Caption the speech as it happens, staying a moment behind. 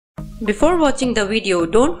Before watching the video,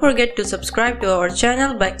 don't forget to subscribe to our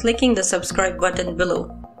channel by clicking the subscribe button below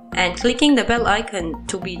and clicking the bell icon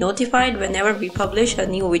to be notified whenever we publish a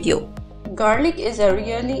new video. Garlic is a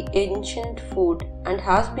really ancient food and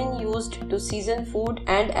has been used to season food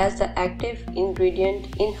and as the active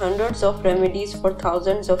ingredient in hundreds of remedies for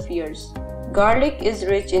thousands of years. Garlic is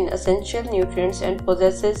rich in essential nutrients and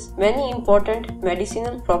possesses many important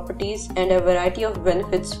medicinal properties and a variety of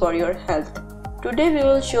benefits for your health. Today we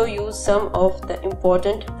will show you some of the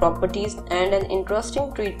important properties and an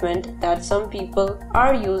interesting treatment that some people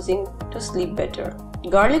are using to sleep better.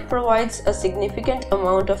 Garlic provides a significant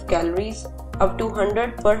amount of calories, up to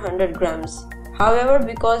 100 per 100 grams. However,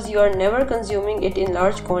 because you are never consuming it in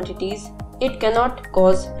large quantities, it cannot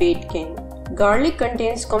cause weight gain. Garlic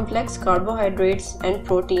contains complex carbohydrates and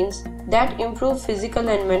proteins that improve physical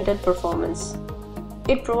and mental performance.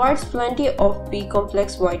 It provides plenty of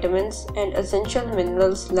B-complex vitamins and essential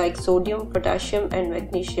minerals like sodium, potassium, and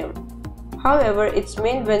magnesium. However, its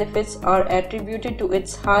main benefits are attributed to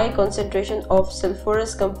its high concentration of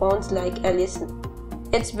sulfurous compounds like allicin.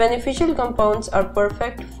 Its beneficial compounds are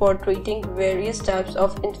perfect for treating various types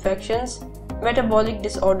of infections, metabolic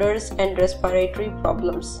disorders, and respiratory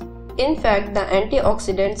problems. In fact, the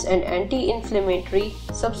antioxidants and anti-inflammatory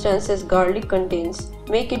substances garlic contains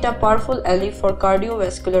make it a powerful ally for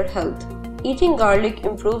cardiovascular health. Eating garlic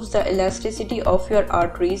improves the elasticity of your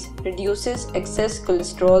arteries, reduces excess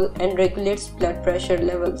cholesterol, and regulates blood pressure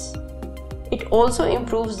levels. It also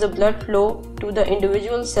improves the blood flow to the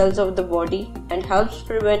individual cells of the body and helps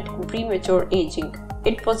prevent premature aging.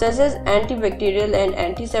 It possesses antibacterial and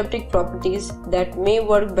antiseptic properties that may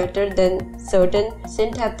work better than certain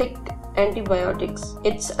synthetic antibiotics.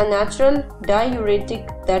 It's a natural diuretic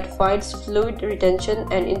that fights fluid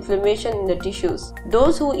retention and inflammation in the tissues.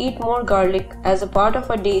 Those who eat more garlic as a part of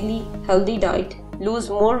a daily healthy diet lose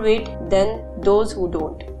more weight than those who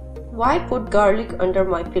don't. Why put garlic under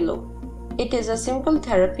my pillow? It is a simple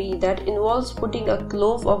therapy that involves putting a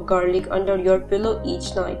clove of garlic under your pillow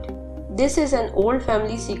each night. This is an old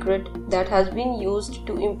family secret that has been used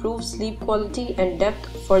to improve sleep quality and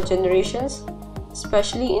depth for generations,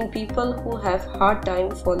 especially in people who have hard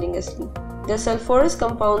time falling asleep. The sulfurous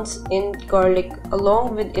compounds in garlic,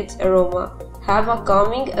 along with its aroma, have a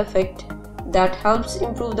calming effect that helps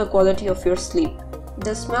improve the quality of your sleep.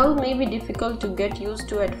 The smell may be difficult to get used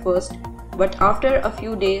to at first, but after a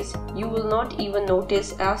few days, you will not even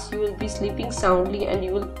notice as you will be sleeping soundly and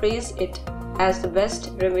you will praise it as the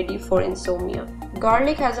best remedy for insomnia.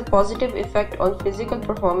 Garlic has a positive effect on physical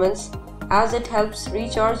performance as it helps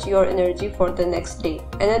recharge your energy for the next day.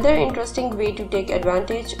 Another interesting way to take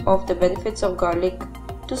advantage of the benefits of garlic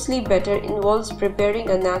to sleep better involves preparing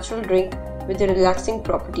a natural drink with relaxing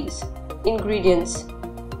properties. Ingredients: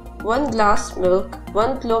 1 glass milk,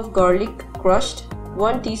 1 clove garlic crushed,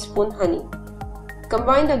 1 teaspoon honey.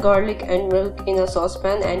 Combine the garlic and milk in a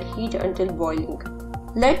saucepan and heat until boiling.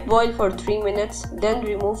 Let boil for 3 minutes, then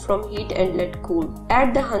remove from heat and let cool.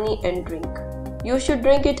 Add the honey and drink. You should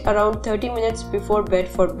drink it around 30 minutes before bed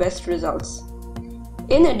for best results.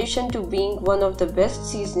 In addition to being one of the best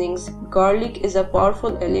seasonings, garlic is a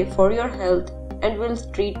powerful ally for your health and will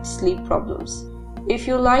treat sleep problems. If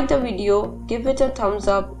you like the video, give it a thumbs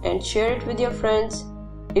up and share it with your friends.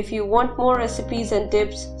 If you want more recipes and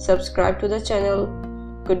tips, subscribe to the channel.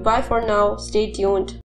 Goodbye for now, stay tuned.